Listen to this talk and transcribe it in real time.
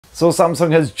So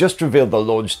Samsung has just revealed the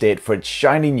launch date for its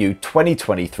shiny new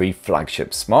 2023 flagship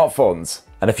smartphones.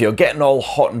 And if you're getting all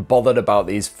hot and bothered about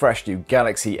these fresh new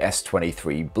Galaxy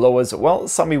S23 blowers, well,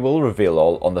 Sammy will reveal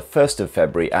all on the 1st of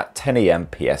February at 10 AM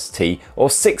PST or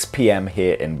 6 PM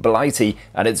here in Blighty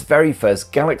at its very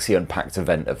first Galaxy Unpacked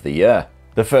event of the year.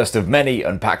 The first of many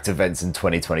Unpacked events in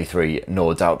 2023,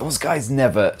 no doubt. Those guys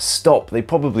never stop. They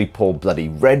probably pour bloody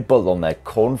Red Bull on their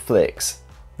cornflakes.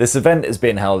 This event is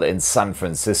being held in San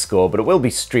Francisco, but it will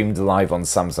be streamed live on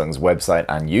Samsung's website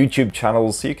and YouTube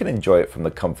channels, so you can enjoy it from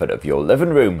the comfort of your living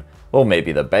room, or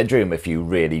maybe the bedroom if you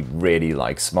really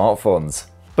like smartphones.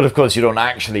 But of course you don't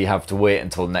actually have to wait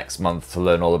until next month to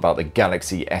learn all about the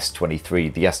Galaxy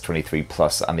S23, the S23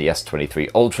 Plus and the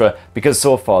S23 Ultra, because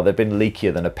so far they've been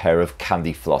leakier than a pair of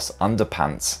candy floss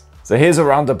underpants. So here's a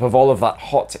roundup of all of that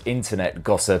hot internet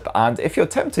gossip, and if you're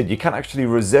tempted, you can actually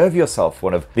reserve yourself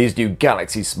one of these new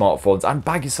Galaxy smartphones and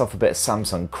bag yourself a bit of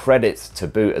Samsung credit to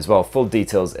boot as well. Full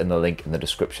details in the link in the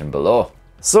description below.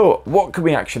 So what can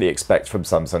we actually expect from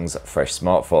Samsung's fresh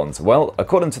smartphones? Well,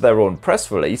 according to their own press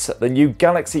release, the new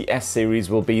Galaxy S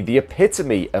series will be the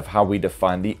epitome of how we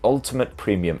define the ultimate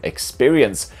premium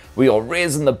experience. We are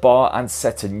raising the bar and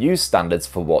setting new standards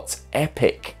for what's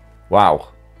epic. Wow.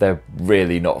 They're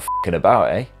really not f***ing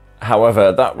about, eh?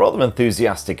 However, that rather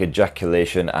enthusiastic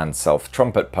ejaculation and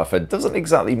self-trumpet puffer doesn't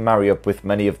exactly marry up with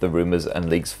many of the rumours and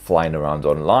leaks flying around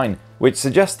online, which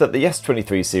suggests that the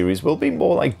S23 series will be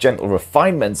more like gentle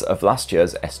refinements of last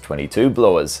year's S22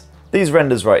 blowers. These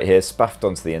renders right here, spaffed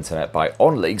onto the internet by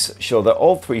OnLeaks, show that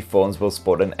all three phones will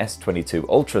sport an S22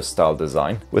 Ultra style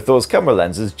design, with those camera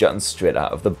lenses jutting straight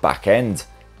out of the back end.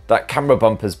 That camera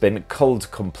bump has been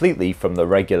culled completely from the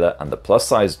regular and the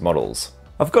plus-sized models.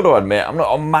 I've got to admit, I'm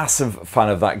not a massive fan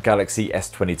of that Galaxy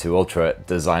S22 Ultra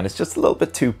design. It's just a little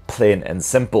bit too plain and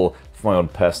simple for my own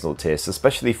personal taste,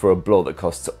 especially for a blow that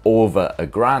costs over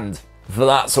 $1,000. For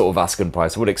that sort of asking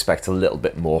price, I would expect a little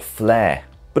bit more flair.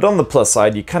 But on the plus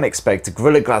side, you can expect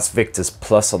Gorilla Glass Victus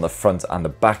Plus on the front and the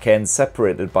back end,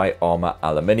 separated by armour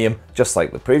aluminium, just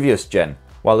like the previous gen.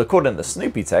 While according to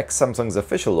Snoopy Tech, Samsung's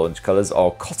official launch colours are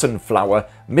Cotton Flower,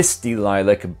 Misty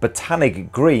Lilac,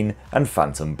 Botanic Green and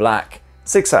Phantom Black.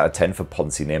 6 out of 10 for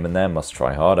Ponzi naming there, must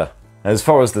try harder. As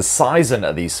far as the sizing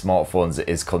of these smartphones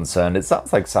is concerned, it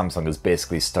sounds like Samsung has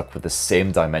basically stuck with the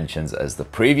same dimensions as the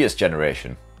previous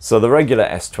generation. So the regular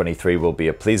S23 will be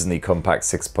a pleasingly compact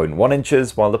 6.1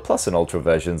 inches, while the Plus and Ultra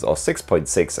versions are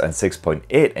 6.6 and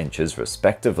 6.8 inches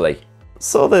respectively.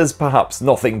 So there's perhaps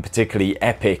nothing particularly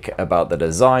epic about the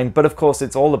design, but of course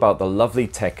it's all about the lovely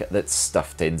tech that's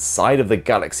stuffed inside of the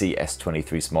Galaxy S23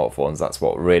 smartphones. That's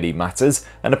what really matters,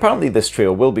 and apparently this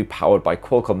trio will be powered by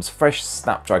Qualcomm's fresh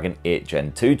Snapdragon 8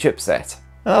 Gen 2 chipset.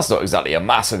 And that's not exactly a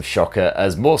massive shocker,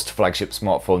 as most flagship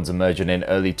smartphones emerging in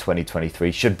early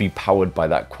 2023 should be powered by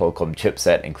that Qualcomm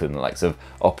chipset, including the likes of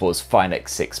Oppo's Find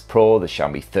X6 Pro, the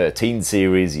Xiaomi 13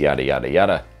 series, yada yada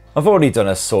yada. I've already done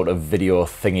a sort of video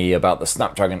thingy about the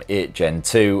Snapdragon 8 Gen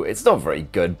 2. It's not very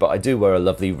good, but I do wear a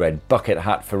lovely red bucket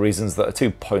hat for reasons that are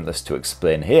too pointless to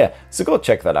explain here, so go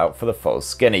check that out for the full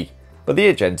skinny. But the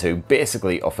 8 Gen 2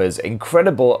 basically offers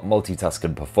incredible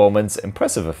multitasking performance,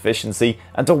 impressive efficiency,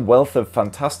 and a wealth of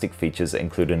fantastic features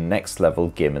including next level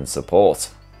gaming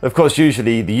support. Of course,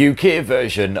 usually the UK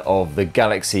version of the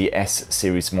Galaxy S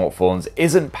series smartphones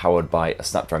isn't powered by a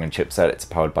Snapdragon chipset, it's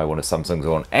powered by one of Samsung's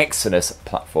own Exynos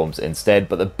platforms instead.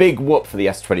 But the big whoop for the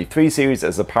S23 series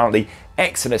is apparently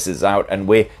Exynos is out and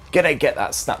we're gonna get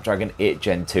that Snapdragon 8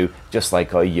 Gen 2 just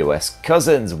like our US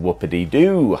cousins,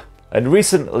 whoopity-doo. And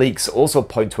recent leaks also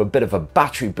point to a bit of a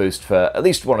battery boost for at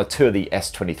least one or two of the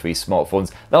S23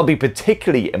 smartphones. That'll be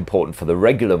particularly important for the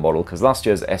regular model, because last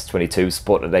year's S22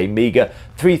 sported a meager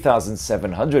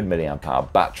 3700 mAh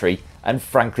battery, and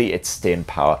frankly its staying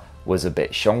power was a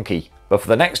bit shonky. But for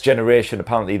the next generation,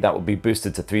 apparently that will be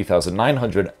boosted to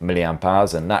 3900 mAh,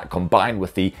 and that combined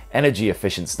with the energy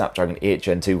efficient Snapdragon 8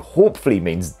 Gen 2 hopefully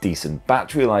means decent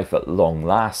battery life at long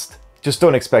last. Just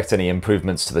don't expect any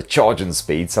improvements to the charging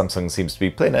speed. Samsung seems to be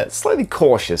playing it slightly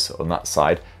cautious on that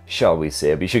side, shall we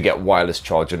say, but you should get wireless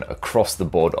charging across the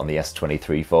board on the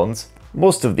S23 phones.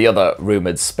 Most of the other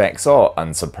rumoured specs are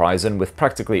unsurprising, with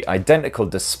practically identical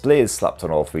displays slapped on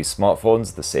all three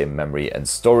smartphones, the same memory and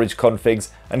storage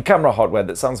configs, and camera hardware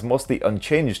that sounds mostly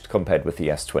unchanged compared with the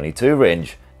S22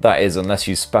 range. That is, unless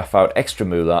you spaff out extra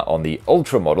moolah on the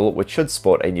Ultra model, which should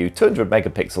sport a new 200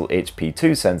 megapixel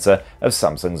HP2 sensor of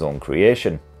Samsung's own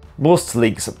creation. Most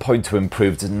leaks point to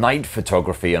improved night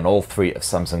photography on all three of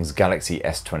Samsung's Galaxy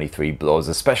S23 blowers,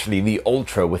 especially the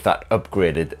Ultra with that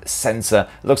upgraded sensor.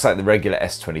 It looks like the regular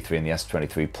S23 and the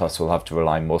S23 Plus will have to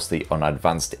rely mostly on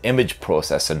advanced image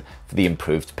processing for the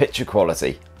improved picture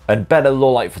quality. And better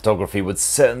low-light photography would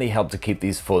certainly help to keep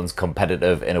these phones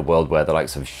competitive in a world where the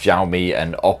likes of Xiaomi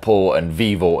and Oppo and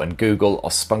Vivo and Google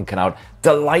are spunking out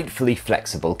delightfully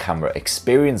flexible camera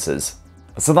experiences.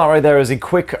 So that right there is a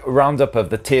quick roundup of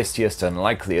the tastiest and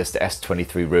likeliest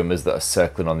S23 rumours that are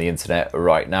circling on the internet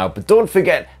right now. But don't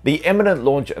forget, the imminent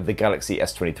launch of the Galaxy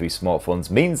S23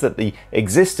 smartphones means that the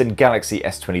existing Galaxy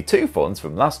S22 phones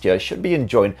from last year should be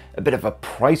enjoying a bit of a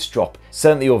price drop,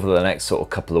 certainly over the next sort of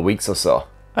couple of weeks or so.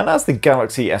 And as the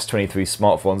Galaxy S23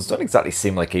 smartphones don't exactly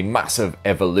seem like a massive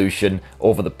evolution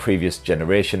over the previous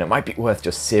generation, it might be worth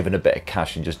just saving a bit of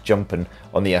cash and just jumping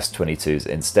on the S22s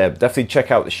instead. Definitely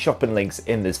check out the shopping links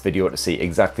in this video to see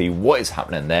exactly what is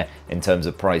happening there in terms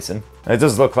of pricing. And it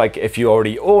does look like if you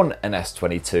already own an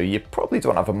S22, you probably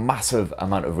don't have a massive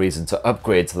amount of reason to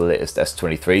upgrade to the latest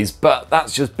S23s, but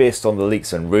that's just based on the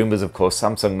leaks and rumours. Of course,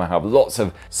 Samsung might have lots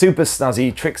of super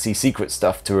snazzy, tricksy secret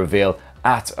stuff to reveal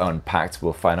at Unpacked.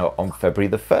 We'll find out on February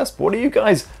the 1st. But what do you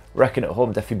guys reckon at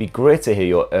home? Definitely be great to hear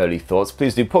your early thoughts.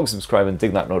 Please do poke, subscribe and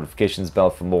ding that notifications bell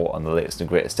for more on the latest and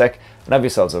greatest tech. And have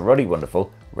yourselves a really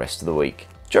wonderful rest of the week.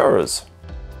 Cheers!